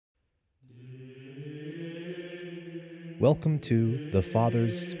Welcome to The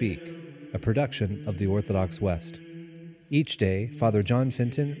Fathers Speak, a production of the Orthodox West. Each day, Father John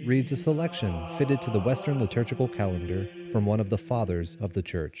Fenton reads a selection fitted to the Western liturgical calendar from one of the Fathers of the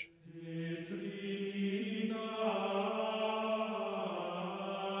Church.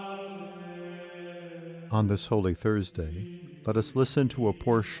 On this Holy Thursday, let us listen to a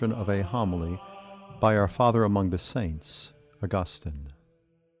portion of a homily by our Father among the Saints, Augustine.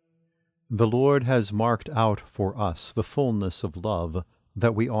 The Lord has marked out for us the fullness of love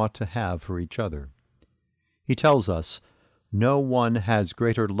that we ought to have for each other. He tells us, "No one has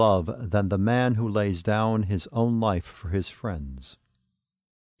greater love than the man who lays down his own life for his friends."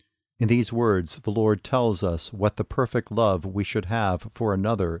 In these words, the Lord tells us what the perfect love we should have for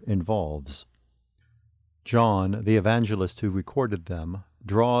another involves. John, the evangelist who recorded them,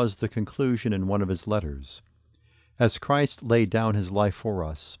 draws the conclusion in one of his letters. As Christ laid down his life for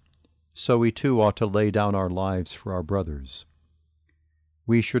us, so we too ought to lay down our lives for our brothers.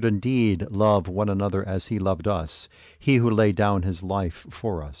 We should indeed love one another as he loved us, he who laid down his life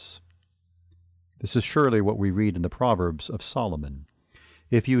for us. This is surely what we read in the Proverbs of Solomon.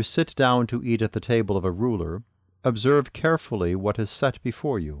 If you sit down to eat at the table of a ruler, observe carefully what is set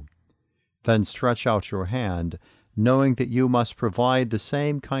before you. Then stretch out your hand, knowing that you must provide the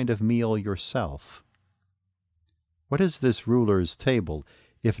same kind of meal yourself. What is this ruler's table,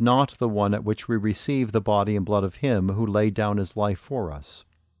 if not the one at which we receive the body and blood of him who laid down his life for us?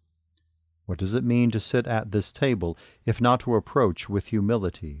 What does it mean to sit at this table, if not to approach with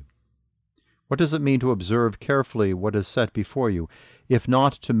humility? What does it mean to observe carefully what is set before you, if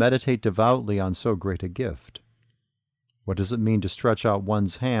not to meditate devoutly on so great a gift? What does it mean to stretch out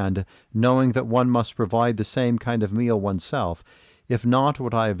one's hand, knowing that one must provide the same kind of meal oneself, if not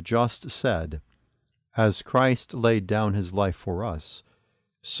what I have just said? As Christ laid down his life for us,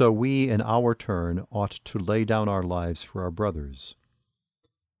 so we in our turn ought to lay down our lives for our brothers.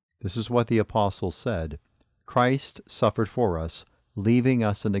 This is what the Apostle said. Christ suffered for us, leaving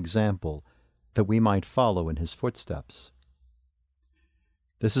us an example, that we might follow in his footsteps.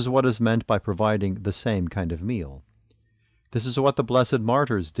 This is what is meant by providing the same kind of meal. This is what the blessed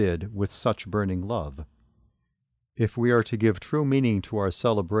martyrs did with such burning love. If we are to give true meaning to our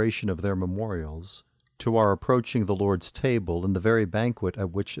celebration of their memorials, to our approaching the Lord's table in the very banquet at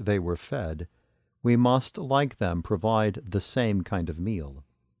which they were fed, we must, like them, provide the same kind of meal.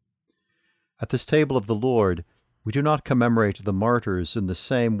 At this table of the Lord, we do not commemorate the martyrs in the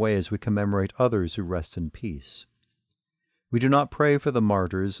same way as we commemorate others who rest in peace. We do not pray for the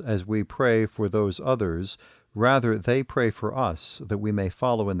martyrs as we pray for those others. Rather, they pray for us that we may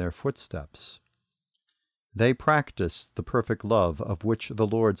follow in their footsteps. They practiced the perfect love of which the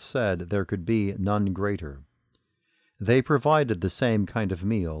Lord said there could be none greater. They provided the same kind of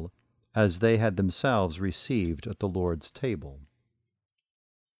meal as they had themselves received at the Lord's table.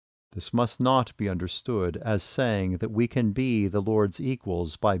 This must not be understood as saying that we can be the Lord's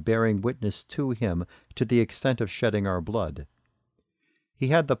equals by bearing witness to him to the extent of shedding our blood. He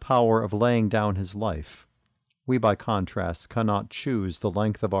had the power of laying down his life. We, by contrast, cannot choose the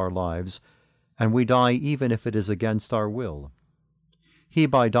length of our lives, and we die even if it is against our will. He,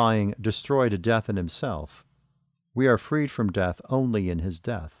 by dying, destroyed death in himself. We are freed from death only in his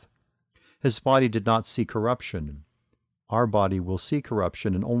death. His body did not see corruption. Our body will see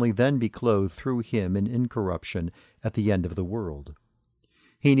corruption and only then be clothed through him in incorruption at the end of the world.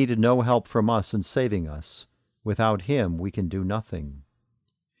 He needed no help from us in saving us. Without him we can do nothing.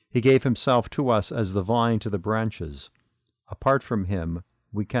 He gave himself to us as the vine to the branches. Apart from him,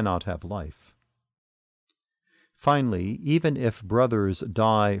 we cannot have life. Finally, even if brothers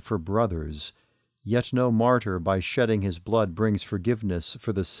die for brothers, yet no martyr by shedding his blood brings forgiveness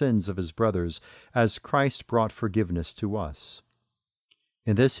for the sins of his brothers, as Christ brought forgiveness to us.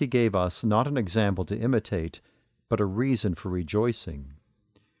 In this he gave us not an example to imitate, but a reason for rejoicing.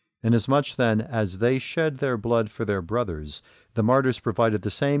 Inasmuch then as they shed their blood for their brothers, the martyrs provided the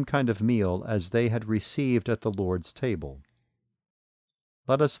same kind of meal as they had received at the Lord's table.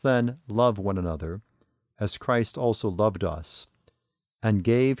 Let us then love one another, as Christ also loved us, and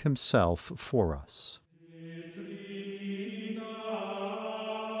gave himself for us.